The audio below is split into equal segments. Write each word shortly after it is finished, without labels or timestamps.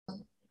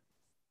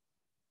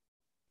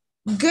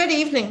Good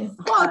evening.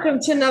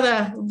 Welcome to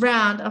another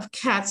round of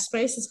Cat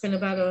Space. It's been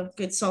about a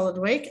good solid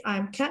week.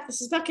 I'm Kat.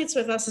 This is Buckets.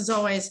 With us, as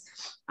always,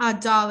 our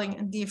darling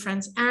and dear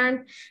friends,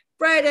 Aaron,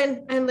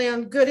 Brayden, and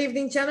Leon. Good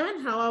evening,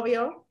 gentlemen. How are we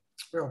all?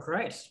 We're all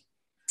great.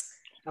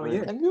 How are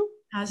you? And you?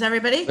 How's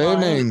everybody?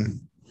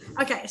 Evening.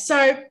 Okay,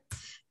 so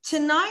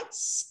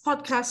tonight's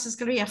podcast is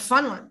going to be a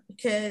fun one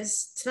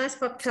because tonight's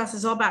podcast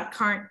is all about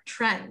current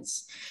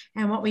trends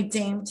and what we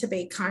deem to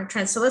be current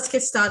trends. So let's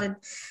get started.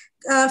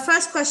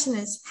 First question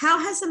is, how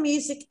has the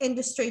music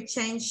industry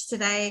changed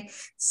today,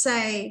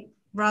 say,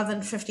 rather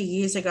than 50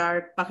 years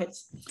ago?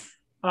 Buckets.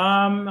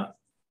 The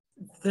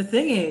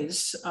thing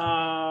is,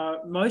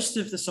 most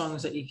of the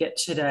songs that you get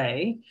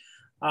today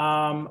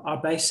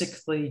are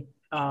basically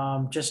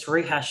just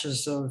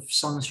rehashes of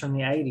songs from the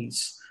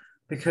 80s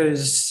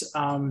because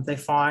they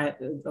find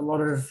a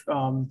lot of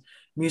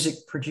music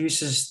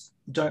producers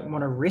don't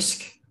want to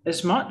risk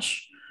as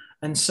much.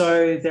 And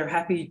so they're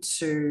happy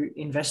to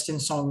invest in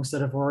songs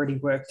that have already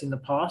worked in the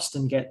past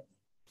and get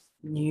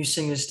new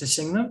singers to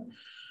sing them.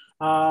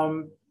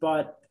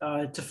 But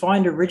to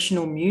find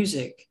original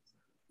music,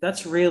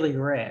 that's really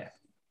rare.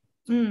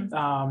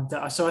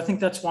 So I think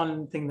that's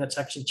one thing that's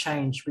actually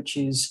changed, which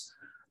is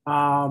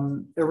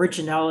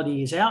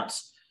originality is out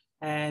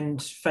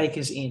and fake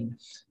is in.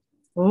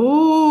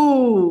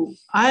 Ooh,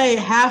 I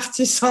have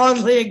to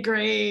solidly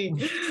agree.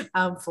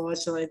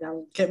 Unfortunately, that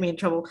will get me in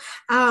trouble.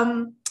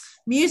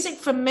 Music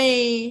for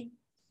me,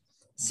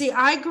 see,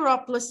 I grew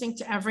up listening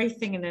to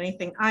everything and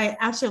anything. I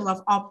absolutely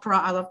love opera.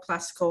 I love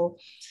classical.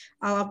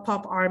 I love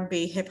pop,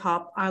 R&B, hip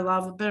hop. I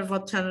love a bit of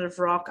alternative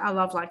rock. I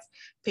love like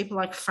people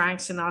like Frank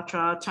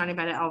Sinatra, Tony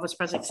Bennett, Elvis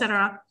Presley,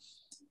 etc.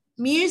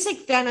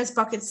 Music then, as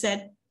Bucket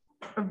said,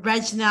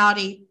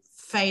 originality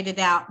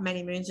faded out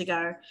many moons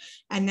ago.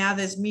 And now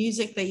there's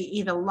music that you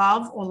either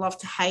love or love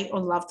to hate or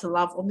love to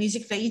love, or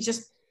music that you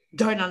just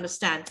don't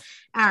understand.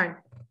 Aaron.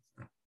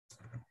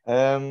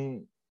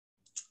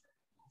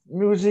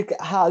 Music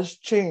has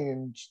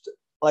changed,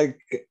 like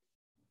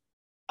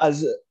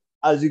as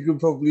you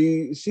could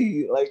probably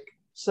see, like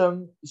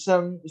some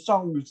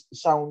songs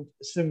sound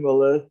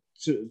similar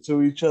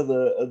to each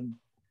other,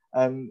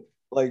 and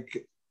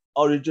like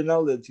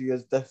originality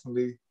has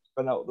definitely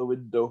gone out the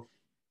window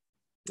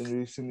in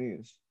recent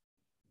years.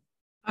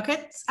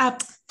 Okay,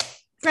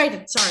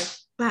 Brayden, sorry,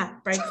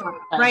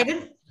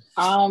 Brayden.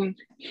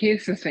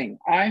 Here's the thing.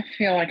 I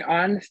feel like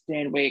I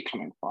understand where you're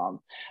coming from.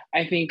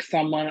 I think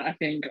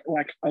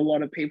like a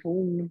lot of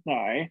people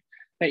know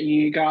that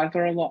you guys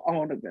are a lot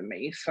older than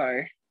me,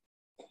 so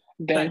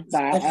there's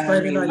that.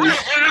 I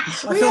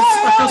feel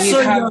so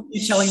young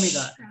you telling me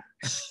that.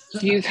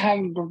 You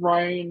have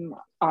grown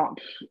up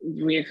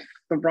with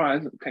the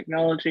rise of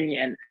technology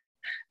and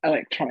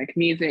electronic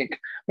music,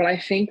 but I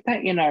think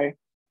that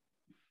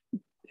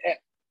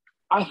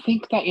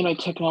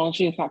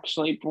technology has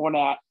actually brought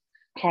out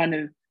kind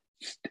of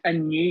a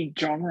new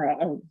genre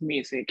of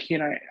music,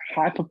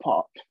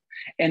 hyperpop,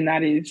 and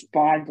that is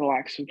by the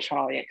likes of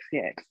Charlie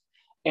XCX,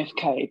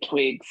 FK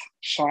Twigs,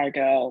 Shy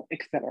Girl,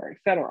 etc.,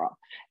 etc.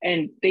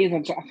 And these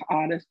are just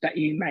artists that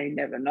you may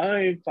never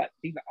know, but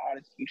these are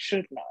artists you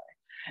should know.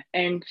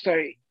 And so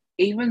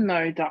even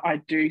though that I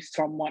do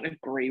somewhat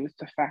agree with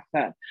the fact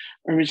that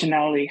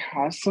originality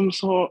has some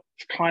sort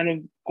of kind of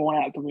gone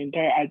out the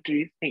window, I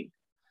do think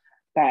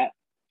that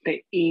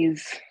there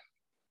is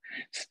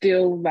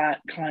still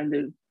that kind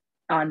of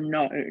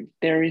unknown.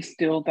 There is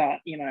still that,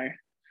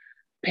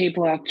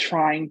 people are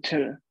trying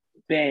to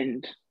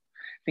bend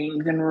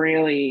things and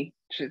really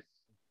just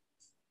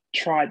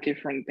try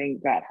different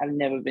things that have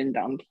never been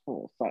done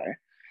before. So,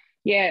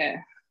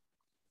 yeah.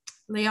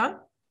 Leon?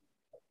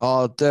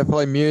 Oh,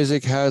 definitely.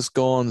 Music has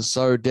gone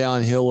so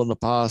downhill in the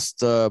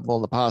past,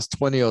 the past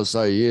 20 or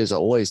so years at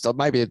least, or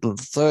maybe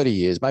 30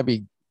 years,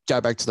 maybe go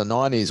back to the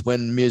 90s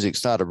when music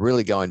started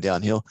really going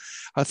downhill.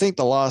 I think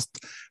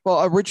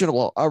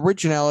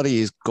originality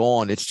is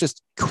gone. It's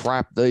just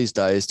crap these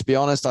days. To be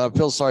honest, I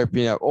feel sorry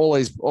for, all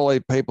these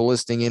people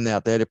listening in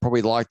out there that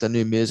probably like the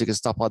new music and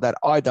stuff like that.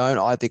 I don't.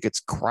 I think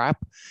it's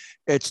crap.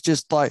 It's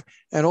just like,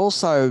 and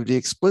also the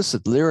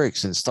explicit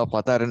lyrics and stuff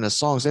like that in the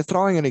songs, they're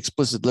throwing in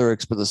explicit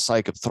lyrics for the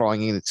sake of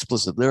throwing in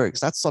explicit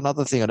lyrics. That's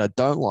another thing that I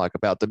don't like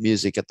about the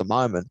music at the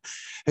moment.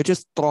 They're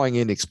just throwing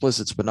in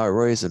explicits for no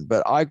reason.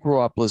 But I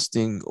grew up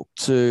listening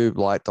to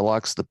like the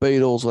likes of the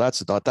Beatles. Well,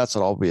 that's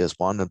an obvious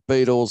one. The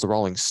Beatles, the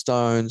Rolling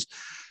Stones,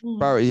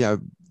 the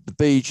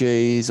Bee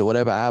Gees or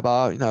whatever,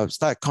 ABBA, it's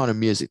that kind of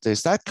music.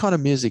 That kind of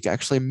music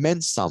actually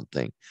meant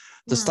something.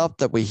 The stuff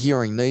that we're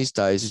hearing these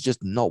days is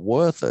just not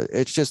worth it.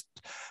 It's just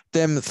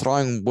them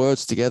throwing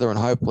words together and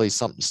hopefully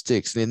something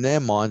sticks. And in their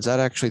minds, they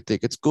actually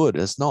think it's good.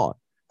 It's not.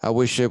 I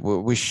wish they'd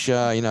go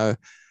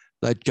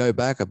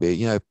back a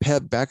bit,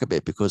 pad back a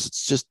bit, because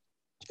it's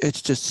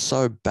just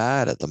so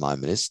bad at the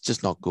moment. It's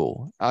just not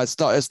cool.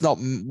 It's not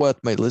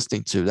worth me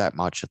listening to that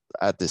much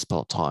at this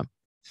point in time.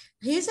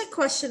 Here's a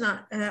question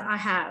I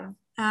have.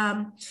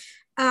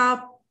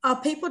 Are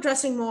people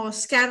dressing more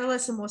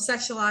scandalous and more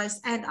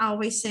sexualized, and are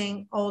we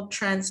seeing old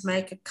trends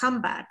make a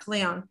comeback?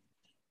 Leon?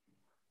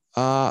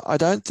 I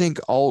don't think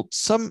old.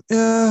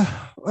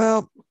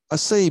 Well, I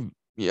see.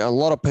 Yeah, a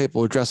lot of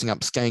people are dressing up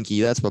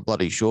skanky. That's for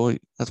bloody sure.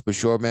 That's for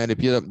sure, man.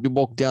 If you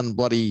walk down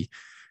bloody,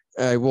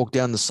 walk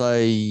down to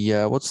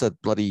say, what's that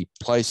bloody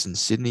place in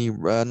Sydney?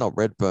 Not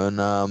Redburn.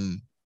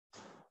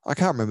 I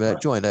can't remember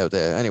that joint out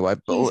there. Anyway,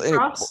 King's anyway,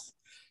 Cross.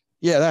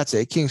 yeah, that's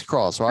it. King's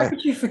Cross, How right?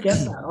 could you forget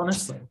that,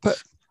 honestly?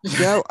 But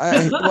yeah,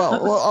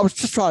 well, I was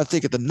just trying to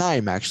think of the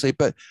name actually,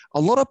 but a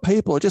lot of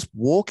people are just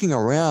walking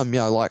around,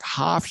 like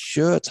half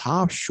shirts,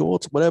 half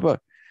shorts, whatever.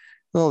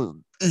 Well,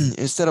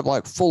 instead of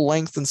like full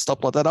length and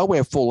stuff like that, I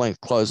wear full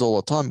length clothes all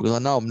the time because I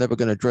know I'm never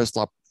going to dress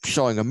like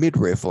showing a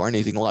midriff or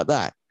anything like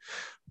that.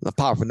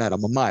 Apart from that,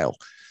 I'm a male.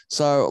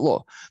 So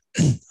look,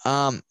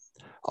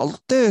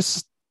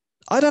 there's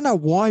I don't know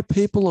why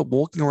people are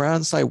walking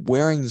around,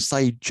 wearing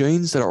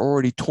jeans that are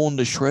already torn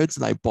to shreds,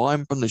 and they buy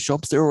them from the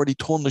shops. They're already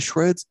torn to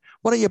shreds.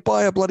 Why don't you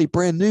buy a bloody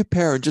brand new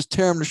pair and just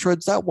tear them to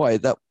shreds that way?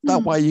 That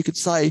way you could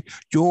say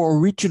you're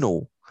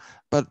original.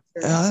 But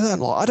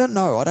I don't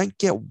know. I don't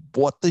get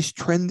what this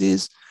trend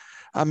is.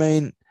 I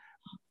mean,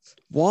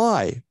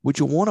 why would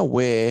you want to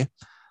wear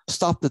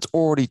stuff that's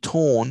already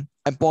torn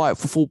and buy it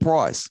for full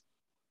price?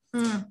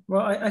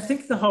 Well, I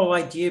think the whole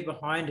idea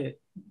behind it,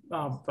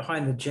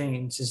 behind the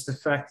jeans, is the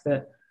fact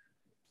that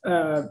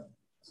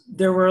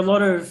there were a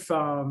lot of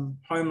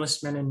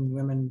homeless men and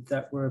women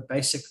that were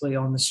basically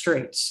on the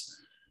streets.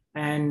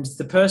 And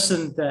the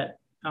person that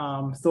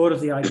thought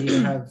of the idea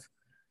to have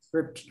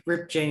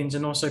ripped jeans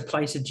and also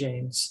plated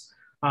jeans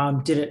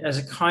did it as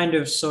a kind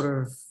of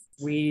sort of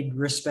weird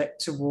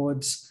respect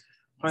towards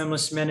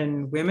homeless men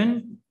and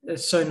women,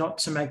 so not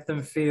to make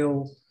them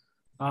feel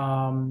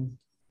outcasted.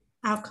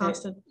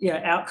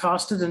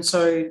 Outcasted. And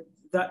so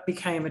that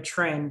became a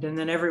trend, and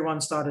then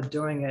everyone started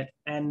doing it,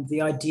 and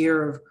the idea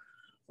of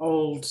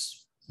old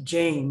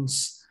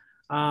jeans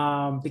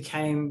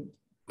became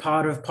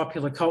part of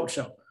popular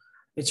culture.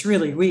 It's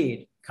really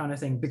weird kind of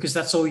thing, because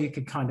that's all you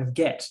could kind of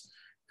get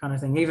kind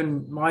of thing.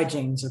 Even my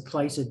jeans are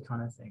plated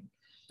kind of thing,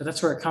 but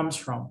that's where it comes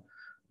from.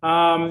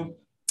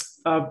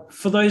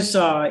 For those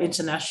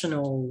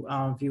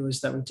international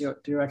viewers that we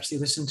do actually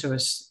listen to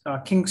us,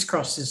 King's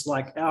Cross is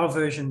like our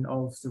version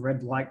of the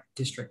red light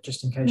district,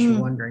 just in case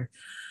you're wondering.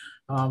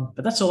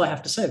 But that's all I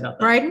have to say about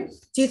that. Brayden,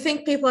 do you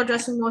think people are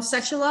dressing more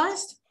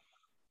sexualized?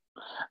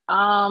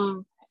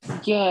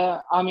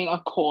 Yeah, I mean,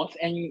 of course.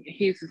 And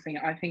here's the thing.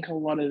 I think a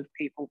lot of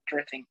people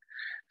dressing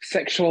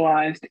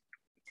sexualized,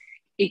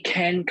 it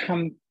comes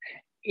from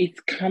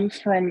it comes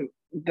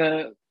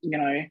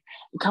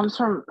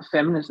from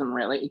feminism,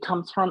 really. It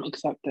comes from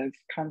acceptance.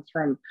 It comes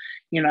from,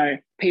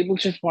 people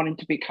just wanting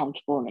to be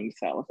comfortable in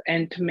themselves.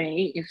 And to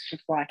me, it's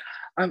just like,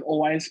 I've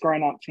always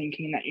grown up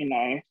thinking that,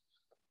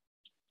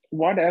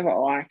 whatever,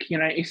 like,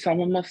 if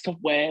someone wants to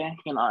wear,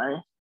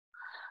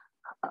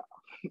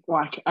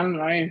 like, I don't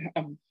know,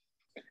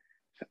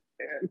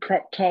 a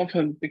crop top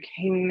and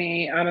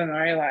bikini, I don't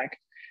know, like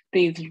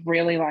these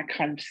really like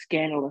kind of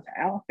scandalous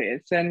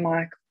outfits, and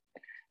like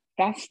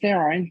that's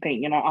their own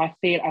thing. I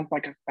see it as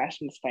like a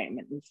fashion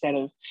statement instead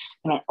of,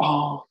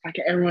 like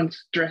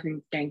everyone's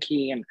dressing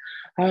skanky and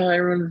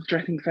everyone's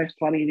dressing so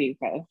slutty these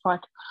days.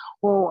 Like,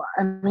 well,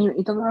 I mean,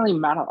 it doesn't really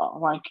matter.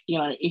 Like,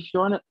 if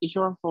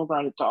you're a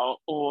full-grown adult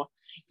or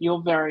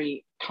you're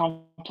very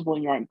comfortable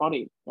in your own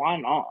body, why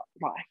not?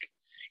 Like,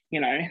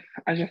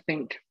 I just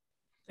think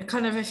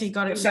kind of, if you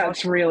got it,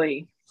 that's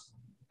really,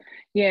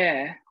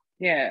 yeah.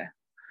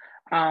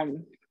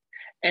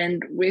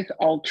 And with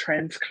old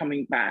trends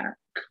coming back,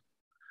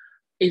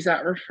 is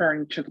that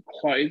referring to the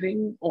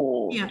clothing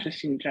or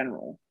just in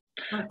general?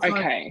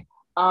 Okay.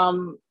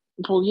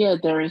 Well, yeah,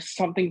 there is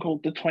something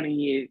called the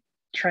 20-year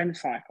trend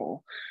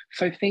cycle.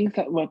 So things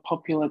that were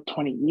popular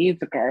 20 years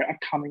ago are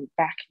coming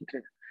back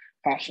into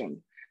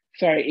fashion.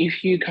 So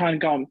if you kind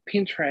of go on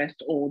Pinterest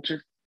or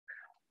just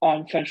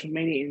on social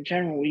media in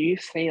general, you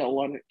see a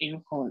lot of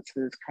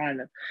influencers kind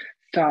of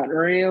start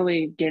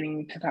really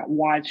getting into that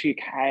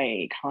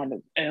Y2K kind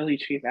of early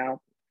 2000s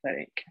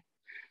aesthetic.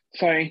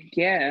 So,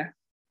 yeah,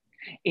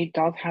 it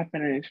does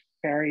happen and it's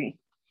very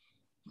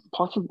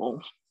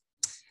possible.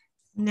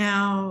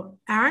 Now,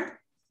 Aaron,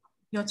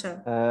 your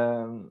turn.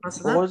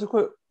 What was the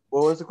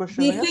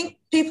question? Do you think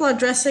people are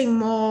dressing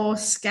more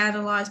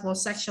scandalized, more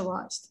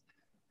sexualized?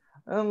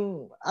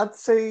 I'd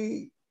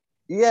say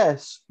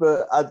yes,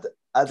 but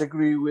I'd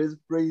agree with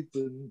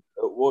Brayden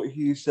at what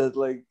he said.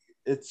 Like,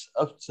 it's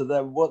up to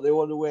them what they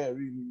want to wear,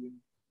 really,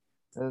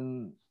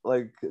 and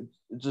like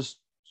just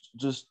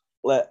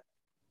let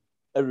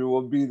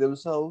everyone be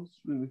themselves,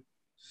 really.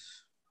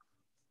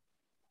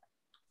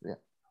 Yeah.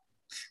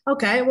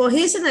 Okay. Well,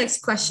 here's the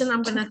next question.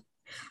 I'm going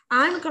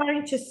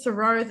to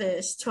throw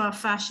this to our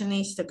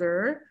fashionista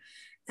guru,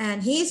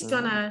 and he's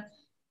gonna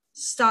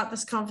start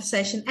this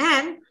conversation.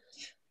 And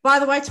by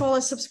the way, to all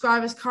our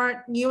subscribers,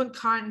 new and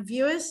current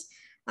viewers,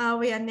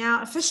 we are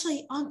now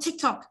officially on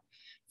TikTok.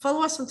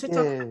 Follow us on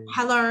TikTok.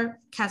 Hello,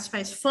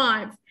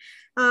 Catspace5.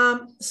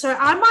 So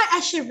I might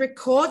actually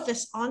record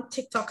this on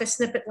TikTok, a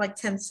snippet like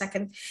 10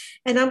 seconds.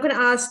 And I'm going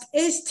to ask,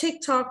 is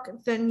TikTok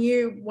the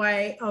new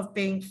way of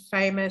being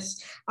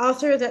famous? I'll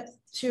throw that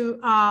to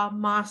our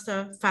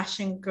master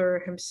fashion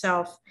guru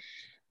himself,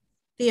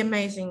 the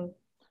amazing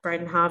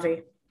Braden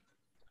Harvey.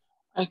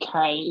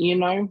 Okay, you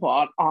know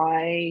what?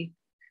 I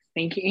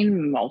think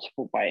in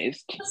multiple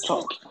ways,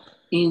 TikTok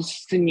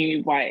is the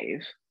new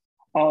wave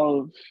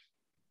of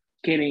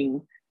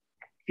getting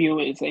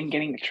viewers and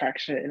getting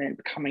attraction and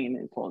becoming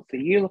an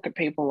influencer. You look at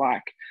people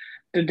like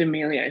the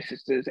D'Amelio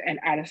sisters and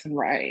Addison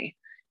Rae.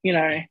 You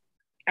know,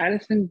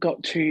 Addison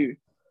got to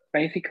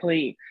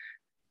basically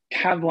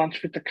have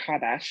lunch with the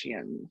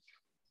Kardashians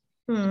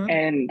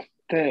and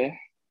the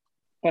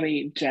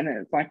bloody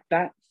Jenners. Like,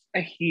 that's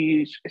a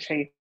huge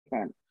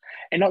achievement.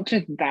 And not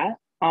just that,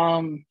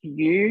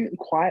 you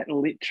quite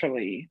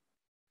literally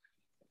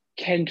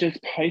can just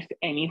post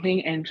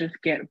anything and just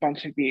get a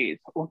bunch of views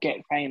or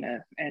get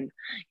famous. And,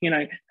 you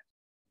know,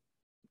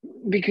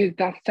 because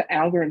that's the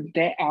algorithm.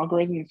 Their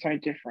algorithm is so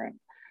different.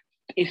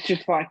 It's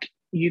just like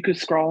you could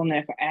scroll on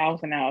there for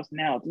hours and hours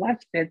and hours. And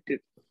I've said this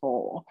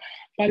before,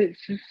 but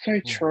it's just so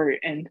true.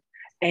 And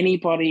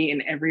anybody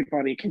and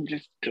everybody can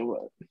just do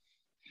it.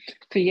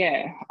 So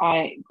yeah,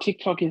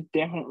 TikTok is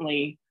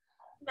definitely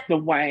the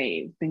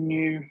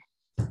new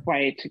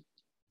way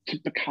to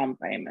become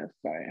famous.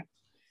 So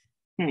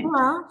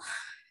well,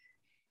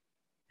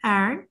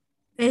 Aaron,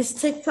 is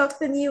TikTok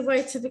the new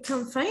way to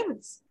become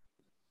famous?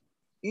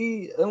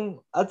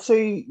 I'd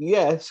say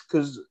yes,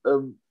 because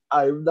I'm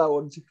now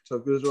on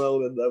TikTok as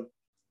well,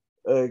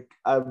 and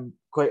I'm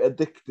quite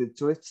addicted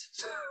to it.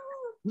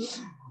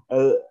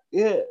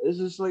 Yeah, it's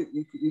just like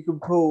you can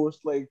post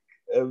like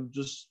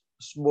just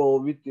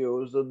small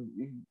videos, and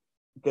you can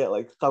get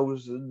like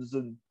thousands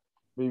and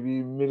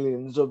maybe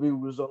millions of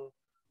views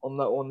on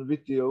that one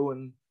video,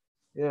 and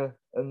yeah,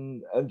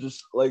 and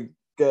just like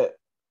get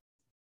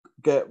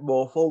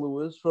more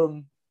followers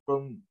from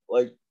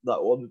like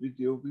that one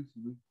video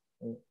basically.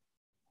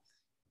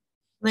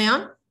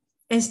 Leon,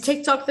 is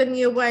TikTok the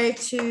new way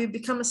to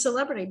become a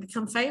celebrity,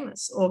 become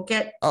famous, or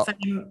get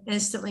fame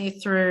instantly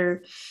through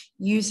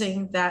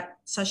using that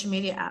social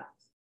media app?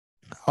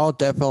 Oh,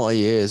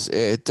 definitely is.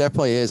 It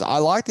definitely is. I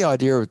like the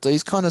idea of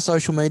these kind of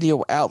social media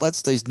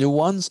outlets, these new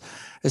ones,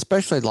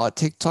 especially like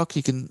TikTok.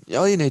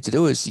 All you need to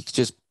do is you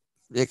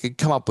can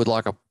come up with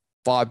like a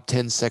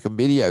 5-10 second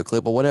video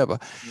clip or whatever,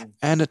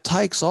 and it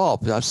takes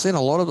off. I've seen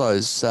a lot of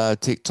those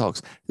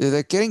TikToks.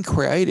 They're getting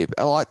creative.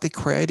 I like the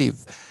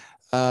creative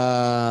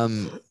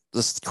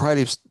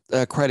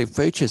creative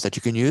features that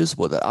you can use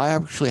with it. I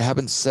actually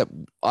haven't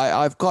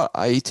I've got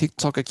a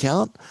TikTok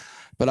account,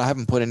 but I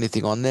haven't put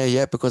anything on there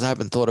yet because I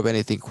haven't thought of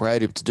anything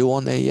creative to do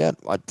on there yet.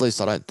 At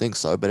least I don't think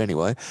so. But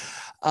anyway,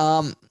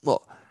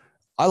 look,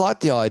 I like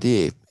the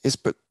idea,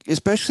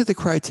 especially the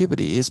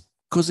creativity, is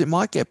because it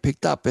might get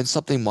picked up and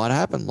something might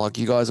happen, like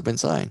you guys have been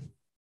saying.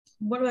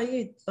 What about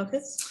you,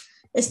 Lucas?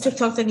 Is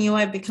TikTok the new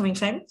way of becoming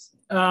famous?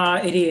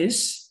 It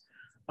is.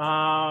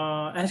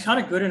 And it's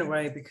kind of good in a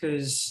way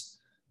because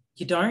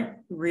you don't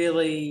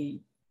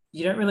really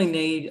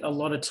need a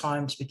lot of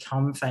time to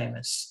become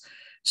famous.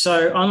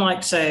 So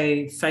unlike,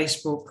 say,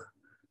 Facebook,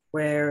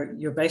 where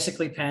you're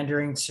basically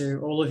pandering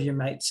to all of your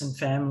mates and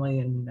family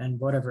and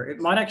whatever, it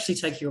might actually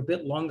take you a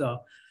bit longer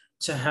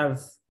to have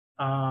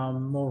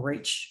more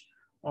reach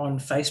on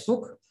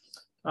Facebook.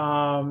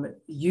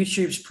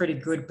 YouTube's pretty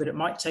good, but it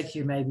might take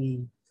you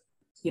maybe,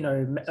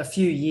 a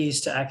few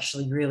years to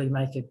actually really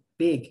make it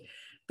big.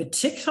 But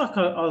TikTok,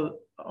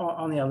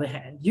 on the other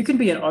hand, you can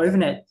be an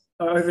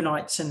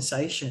overnight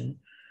sensation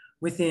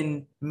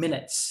within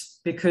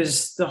minutes,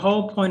 because the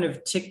whole point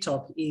of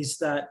TikTok is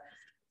that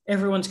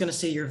everyone's going to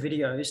see your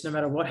videos no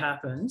matter what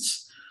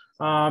happens,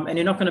 and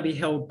you're not going to be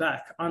held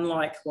back,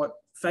 unlike what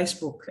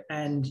Facebook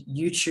and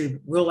YouTube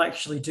will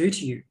actually do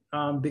to you.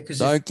 Because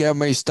don't get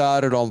me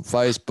started on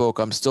Facebook.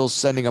 I'm still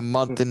sending a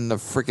month in the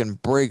freaking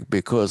brig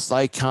because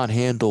they can't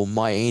handle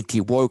my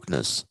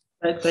anti-wokeness.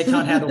 They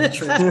can't handle the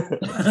truth.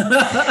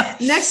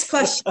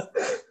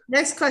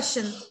 Next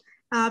question.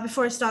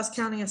 Before it starts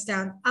counting us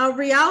down, are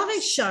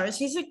reality shows,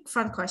 here's a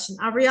fun question,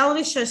 are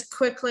reality shows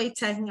quickly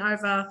taking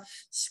over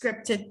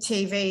scripted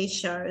TV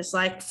shows?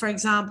 Like, for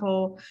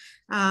example,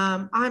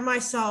 I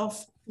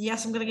myself,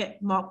 yes, I'm going to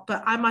get mocked,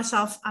 but I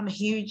myself, I'm a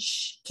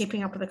huge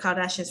Keeping Up with the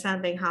Kardashians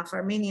fan, being half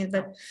Armenian,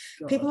 but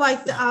people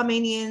like the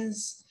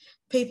Armenians,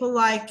 people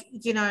like,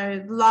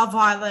 Love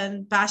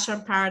Island, Bachelor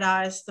in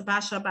Paradise, The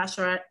Bachelor,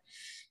 Bachelorette,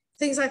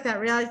 things like that,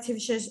 reality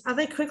TV shows, are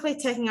they quickly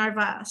taking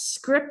over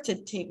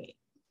scripted TV?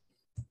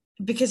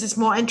 Because it's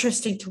more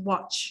interesting to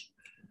watch.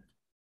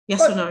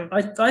 Yes or no?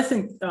 I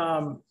think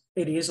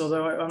it is,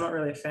 although I'm not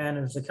really a fan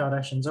of the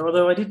Kardashians.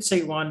 Although I did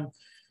see one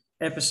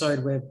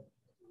episode where,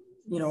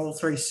 all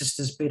three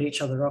sisters beat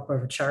each other up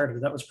over charity.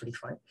 That was pretty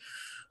funny.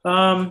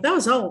 That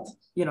was old.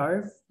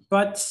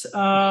 But,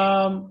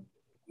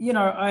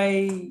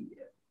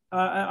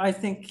 I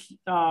think,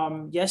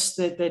 yes,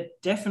 they're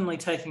definitely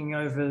taking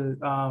over,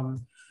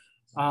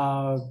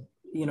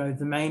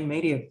 the main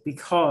media,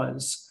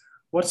 because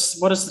what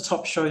is the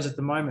top shows at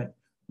the moment?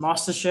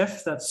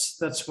 MasterChef,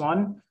 that's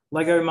one.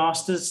 Lego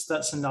Masters,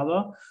 that's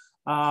another.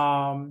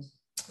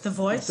 The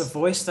Voice. The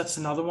Voice, that's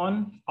another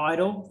one.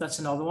 Idol, that's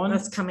another one.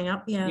 That's coming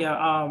up, yeah.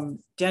 Yeah,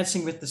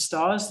 Dancing with the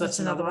Stars, that's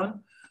another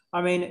one.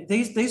 I mean,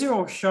 these are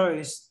all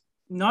shows,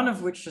 none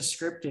of which are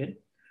scripted.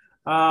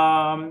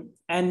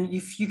 And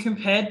if you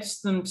compared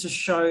them to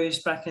shows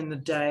back in the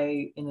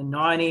day, in the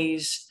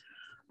 90s,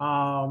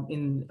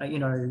 in, you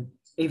know,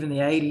 even the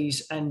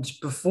 80s and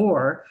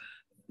before,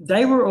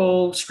 they were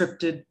all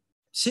scripted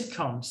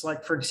sitcoms.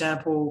 Like, for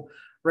example,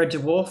 Red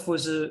Dwarf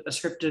was a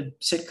scripted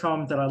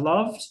sitcom that I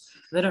loved.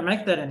 They don't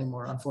make that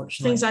anymore,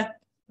 unfortunately. Things like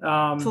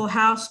Full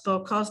House,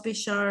 Bill Cosby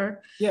Show.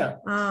 Yeah.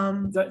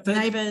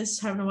 Neighbours,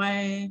 Home and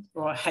Away.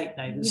 Well, I hate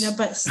Neighbours. You know,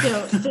 but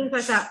still, things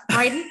like that.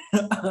 Brayden?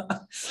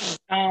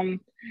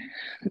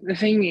 The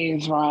thing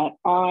is, right,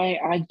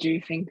 I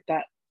do think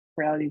that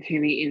reality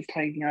TV is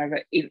taking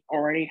over. It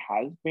already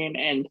has been,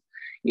 and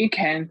you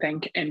can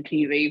thank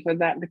MTV for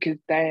that, because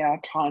they are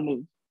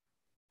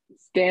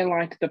they're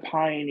like the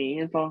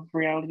pioneers of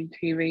reality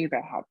TV. They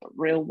have The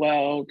Real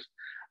World,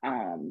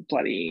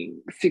 bloody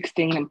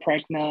 16 and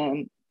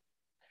Pregnant.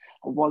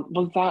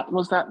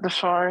 Was that the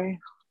show?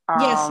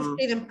 Yes,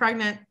 16 and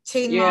Pregnant,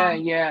 Teen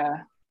Mom.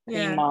 Yeah.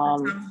 Teen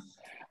Mom,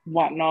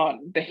 whatnot,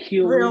 The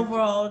Hill. Real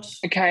World.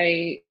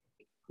 Okay,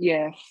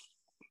 yes.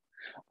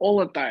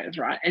 All of those,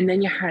 right? And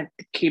then you had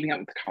Keeping Up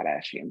with the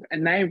Kardashians,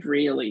 and they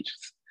really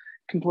just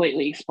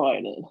completely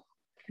exploded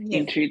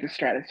into the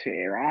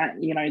stratosphere, right?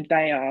 You know,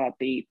 they are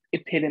the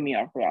epitome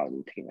of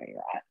reality TV,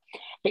 right?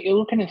 But you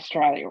look in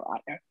Australia,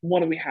 right? What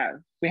do we have?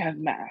 We have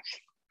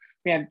MAFS,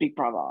 we have Big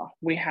Brother,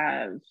 we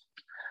have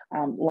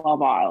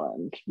Love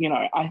Island. You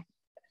know,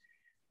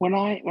 when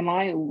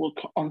I look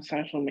on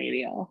social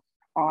media,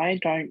 I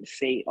don't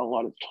see a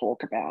lot of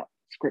talk about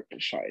scripted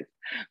shows.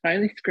 The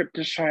only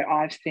scripted show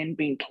I've seen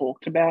being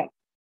talked about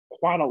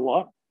quite a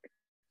lot,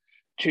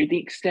 to the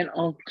extent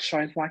of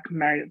shows like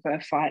Married at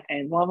First Sight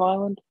and Love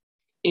Island,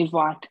 is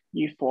like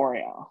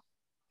Euphoria.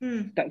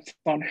 That's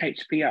on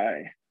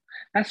HBO.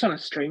 That's on a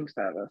stream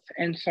service.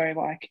 And so,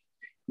 like,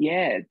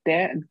 yeah,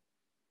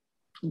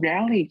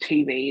 reality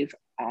TVs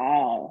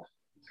are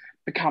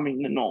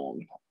becoming the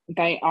norm.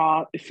 They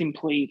are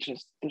simply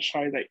just the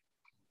show that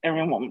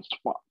everyone wants to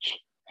watch,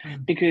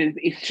 because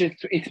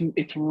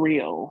it's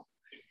real,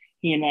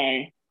 you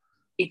know.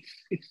 It's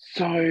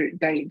so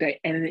they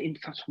edit it in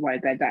such a way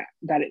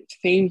that it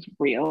seems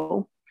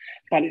real,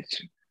 but it's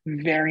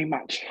very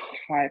much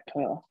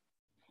hyper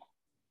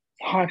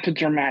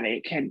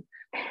dramatic and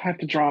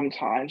hyper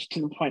dramatized,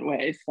 to the point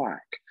where it's like,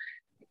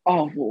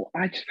 oh well,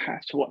 I just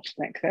have to watch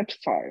the next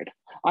episode.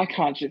 I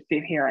can't just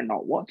sit here and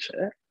not watch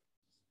it,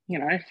 you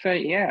know. So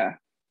yeah.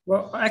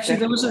 Well, actually,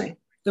 definitely.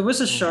 there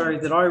was a show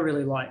that I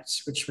really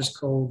liked, which was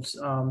called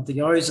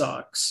The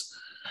Ozarks.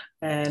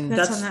 And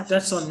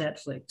that's on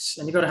Netflix,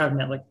 and you've got to have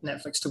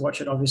Netflix to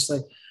watch it, obviously.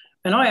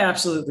 And I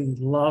absolutely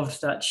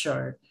loved that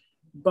show.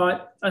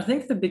 But I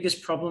think the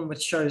biggest problem with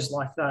shows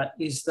like that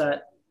is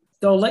that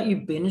they'll let you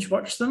binge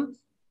watch them.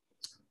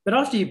 But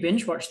after you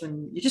binge watch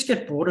them, you just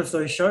get bored of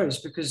those shows,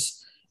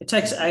 because it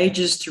takes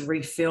ages to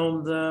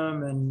refilm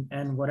them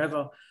and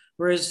whatever.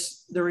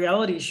 Whereas the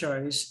reality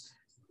shows,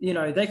 you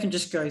know, they can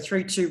just go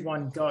 3, 2,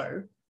 1,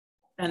 go,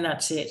 and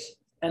that's it.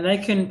 And they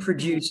can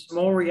produce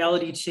more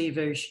reality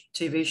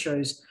TV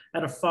shows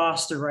at a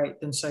faster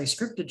rate than, say,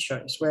 scripted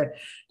shows, where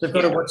they've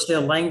got to watch their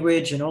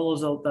language and all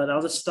of that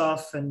other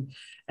stuff, and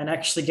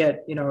actually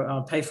get, you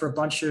know, pay for a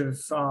bunch of,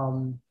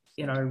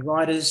 you know,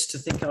 writers to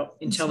think up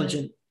an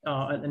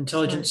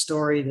intelligent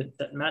story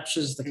that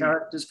matches the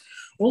characters.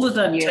 All of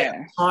that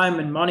takes time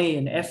and money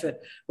and effort.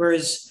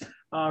 Whereas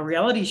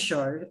reality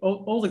show,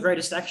 all the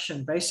greatest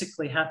action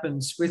basically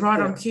happens with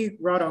on cue,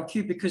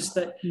 because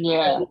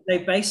they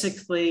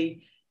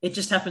basically, it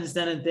just happens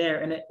then and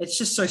there, and it's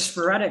just so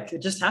sporadic.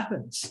 It just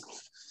happens.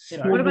 You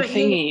know. Well, the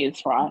thing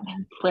is, right?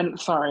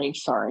 Sorry.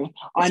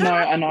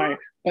 I know,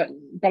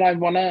 but I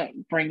want to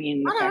bring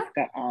in the fact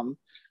that on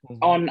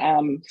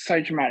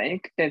So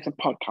Dramatic, there's a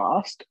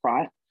podcast,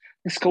 right?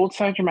 It's called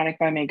So Dramatic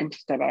by Megan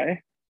Stetto.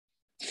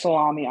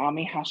 Salami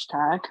Army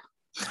hashtag.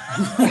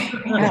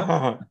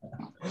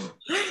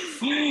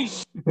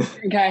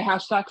 Okay,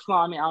 hashtag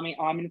Salami Army.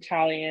 I'm an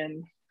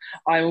Italian.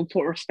 I will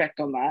put respect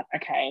on that.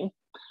 Okay.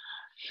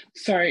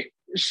 So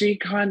she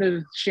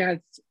has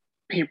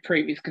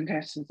previous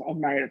contestants of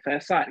Married at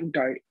First Sight and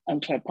go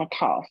onto a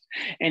podcast,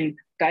 and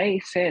they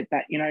said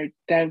that, you know,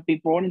 they would be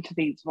brought into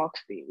these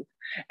boxes,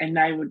 and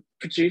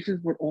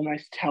producers would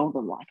almost tell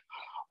them, like,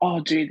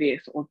 oh, do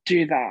this or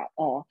do that,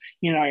 or,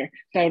 you know,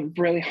 they would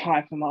really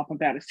hype them up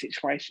about a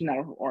situation that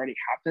had already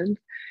happened.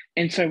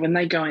 And so when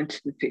they go into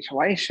the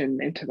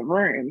situation, into the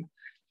room,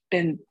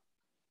 then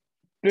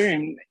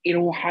boom, it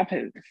all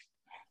happens.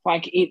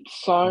 Like,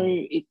 it's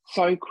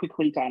so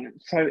quickly done,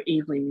 it's so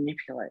easily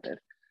manipulated,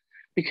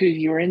 because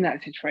you're in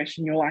that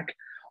situation. You're like,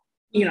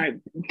 you know,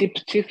 the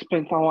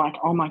participants are like,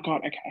 oh my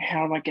God, okay,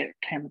 how do I get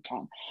camera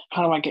time?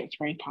 How do I get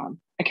screen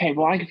time? Okay,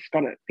 well, I just got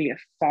to be a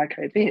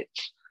psycho bitch.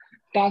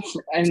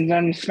 And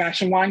then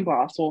smash a wine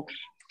glass, or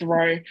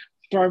throw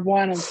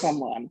wine on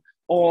someone,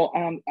 or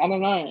I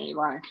don't know,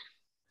 like,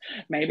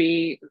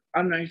 Maybe,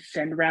 I don't know,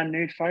 send around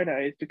nude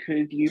photos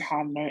because you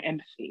have no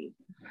empathy.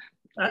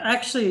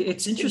 Actually,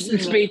 it's interesting.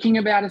 Speaking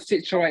about a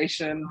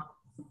situation,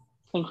 I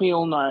think we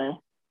all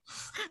know.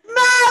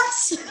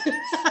 Maths!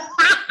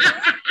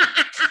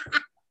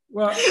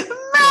 Well,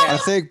 I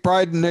think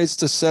Braden needs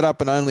to set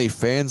up an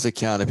OnlyFans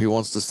account if he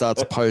wants to start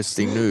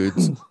posting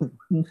nudes.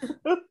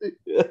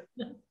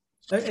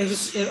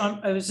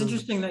 it was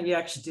interesting that you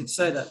actually did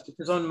say that,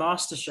 because on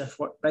MasterChef,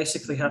 what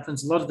basically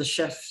happens, a lot of the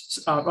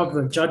chefs, of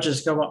the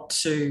judges, go up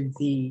to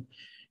the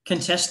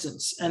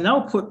contestants and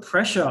they'll put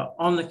pressure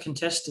on the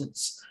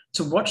contestants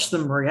to watch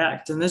them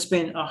react. And there's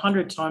been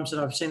 100 times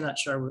that I've seen that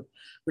show,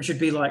 which would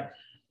be like,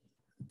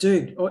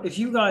 dude, or if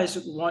you guys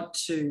want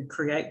to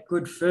create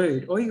good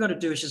food, all you got to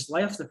do is just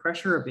lay off the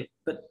pressure a bit.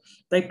 But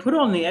they put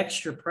on the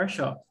extra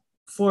pressure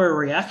for a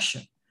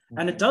reaction,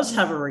 and it does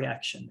have a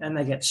reaction, and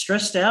they get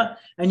stressed out,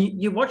 and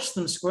you watch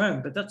them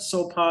squirm, but that's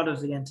all part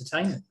of the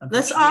entertainment.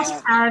 Let's ask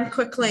Aaron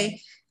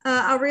quickly.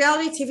 Are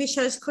reality TV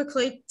shows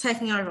quickly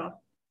taking over?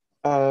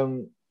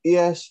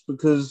 Yes,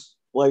 because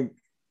like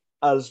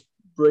as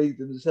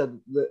Braden said,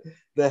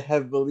 they're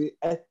heavily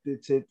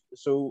edited,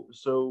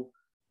 so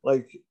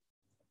like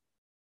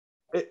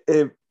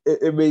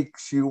it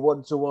makes you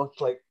want to watch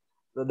like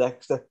the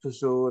next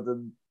episode,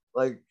 and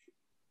like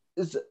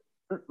it's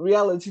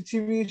reality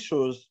TV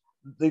shows,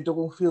 they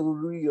don't feel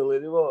real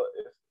anymore,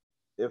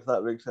 if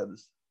that makes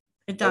sense.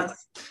 It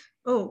does.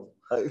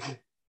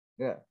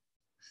 Yeah.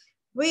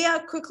 We are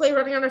quickly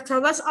running out of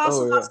time. Let's ask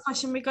the last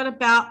question. We got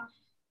about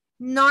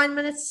 9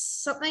 minutes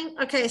something.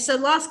 Okay, so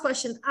last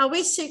question. Are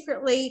we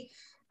secretly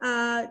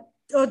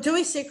or do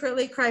we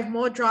secretly crave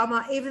more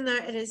drama, even though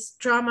it is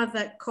drama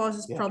that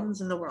causes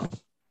problems in the world?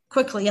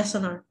 Quickly, yes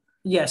or no?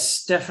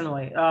 Yes,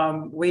 definitely.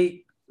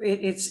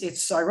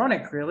 It's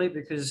ironic, really,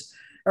 because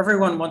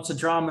everyone wants a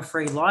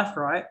drama-free life,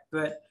 right?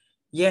 But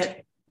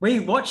yet we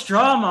watch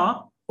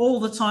drama all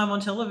the time on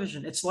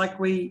television. It's like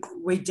we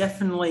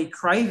definitely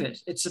crave it.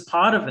 It's a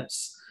part of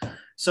us.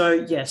 So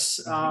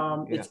yes,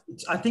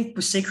 I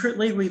think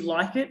secretly we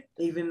like it,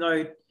 even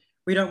though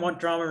we don't want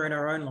drama in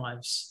our own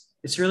lives.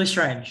 It's really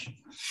strange.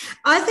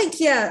 I think,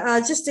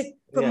 just to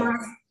put my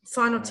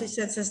final 2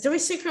 sentences, do we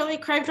secretly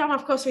crave drama?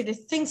 Of course we do.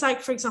 Things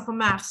like, for example,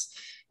 maths.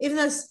 Even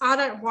though I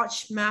don't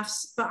watch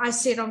maths, but I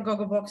see it on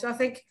Google Books, I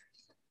think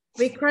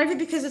we crave it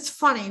because it's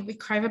funny. We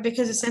crave it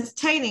because it's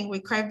entertaining.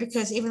 We crave it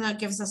because even though it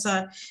gives us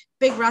a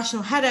big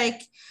rational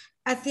headache,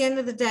 at the end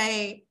of the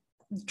day,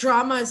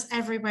 drama is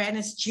everywhere, and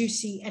it's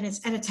juicy and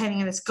it's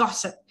entertaining and it's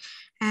gossip.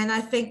 And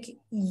I think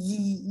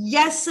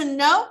yes and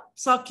no.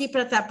 So I'll keep it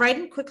at that.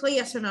 Braden, quickly,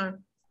 yes or no?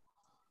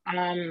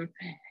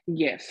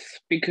 Yes,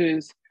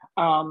 because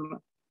I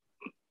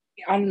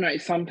don't know,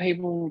 some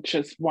people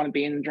just want to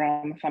be in the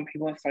drama. Some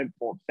people are so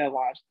bored of their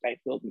lives they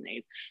feel the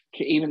need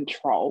to even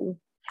troll.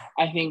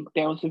 I think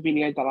there was a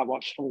video that I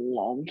watched a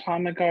long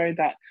time ago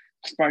that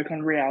spoke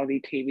on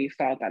reality TV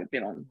stars that have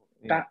been on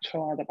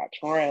Bachelor, The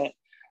Bachelorette,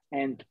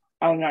 and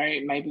I don't know,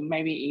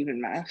 maybe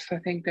even Maths. I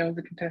think there was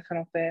a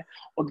contestant up there,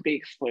 or The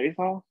Biggest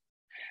Loser,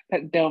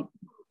 that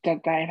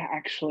they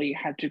actually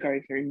had to go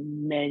through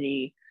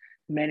many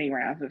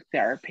rounds of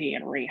therapy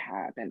and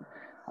rehab and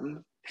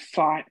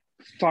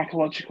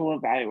psychological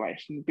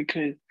evaluation,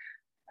 because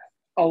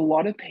a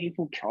lot of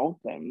people trolled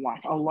them.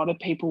 Like, a lot of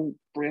people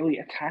really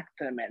attacked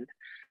them, and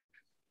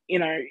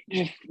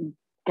just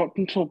got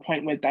them to a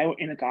point where they were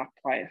in a dark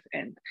place.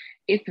 And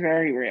it's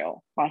very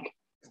real. Like,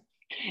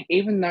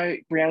 even though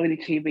reality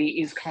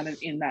TV is kind of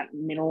in that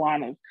middle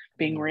line of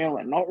being real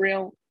and not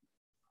real,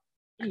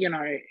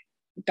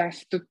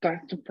 that's the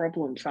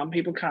problem. Some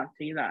people can't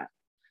see that.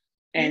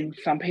 And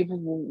some people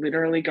will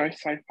literally go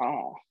so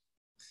far.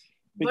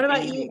 What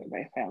about you?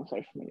 They sound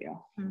so familiar.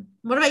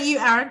 What about you,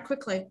 Aaron?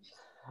 Quickly.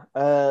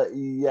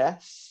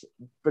 Yes,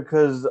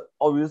 because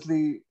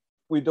obviously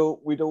we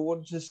don't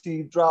want to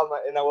see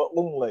drama in our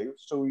own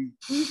lives, so we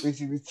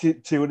basically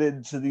tune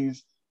into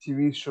these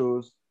TV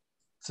shows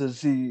to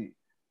see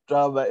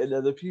drama in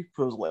other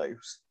people's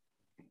lives.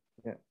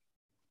 Yeah.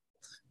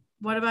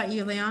 What about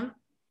you, Leon?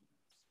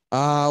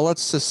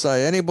 Let's just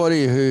say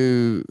anybody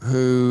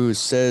who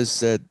says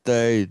that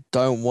they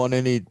don't want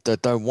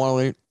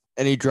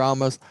any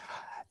dramas,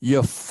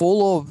 you're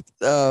full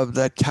of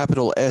that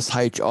capital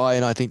SHI,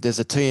 and I think there's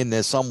a T in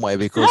there somewhere,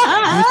 because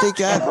you think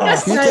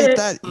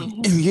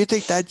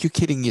that you're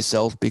kidding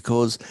yourself,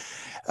 because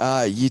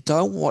you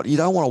don't want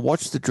to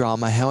watch the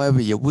drama.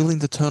 However, you're willing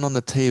to turn on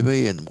the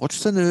TV and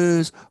watch the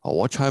news, or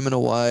watch Home and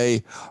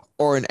Away,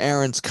 or in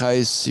Aaron's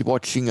case, you're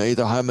watching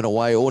either Home and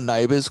Away or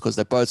Neighbours, because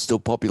they're both still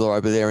popular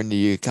over there in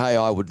the UK.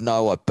 I would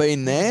know. I've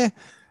been there,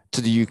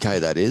 to the UK,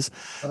 that is.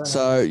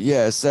 So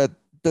yes, that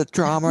the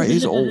drama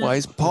is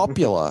always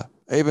popular,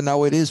 even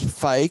though it is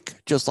fake,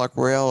 just like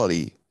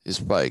reality is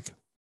fake.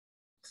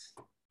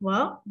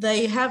 Well, there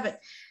you have it.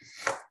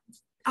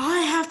 I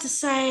have to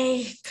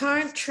say,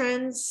 current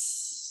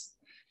trends,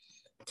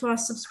 to our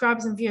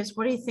subscribers and viewers,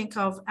 what do you think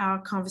of our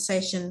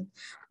conversation?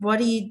 What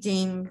do you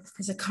deem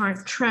as a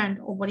current trend,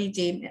 or what do you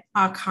deem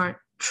are current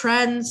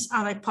trends.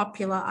 Are they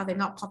popular? Are they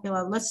not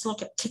popular? Let's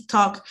look at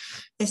TikTok.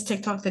 Is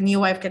TikTok the new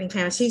way of getting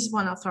famous? Here's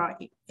one I'll throw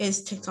at you.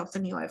 Is TikTok the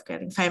new way of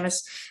getting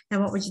famous?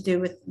 And what would you do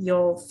with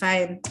your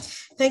fame?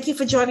 Thank you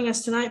for joining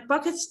us tonight.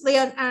 Buckets,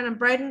 Leon, Aaron, and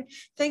Braden.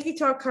 Thank you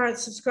to our current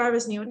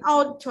subscribers, new and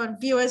old, to our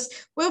viewers.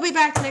 We'll be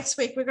back next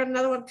week. We've got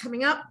another one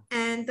coming up,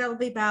 and that'll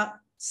be about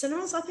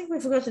cinemas. I think we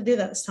forgot to do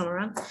that this time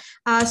around.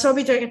 So I'll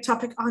be doing a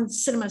topic on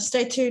cinema.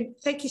 Stay tuned.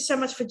 Thank you so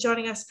much for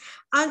joining us.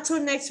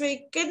 Until next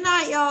week. Good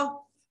night,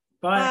 y'all.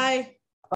 Bye. Bye.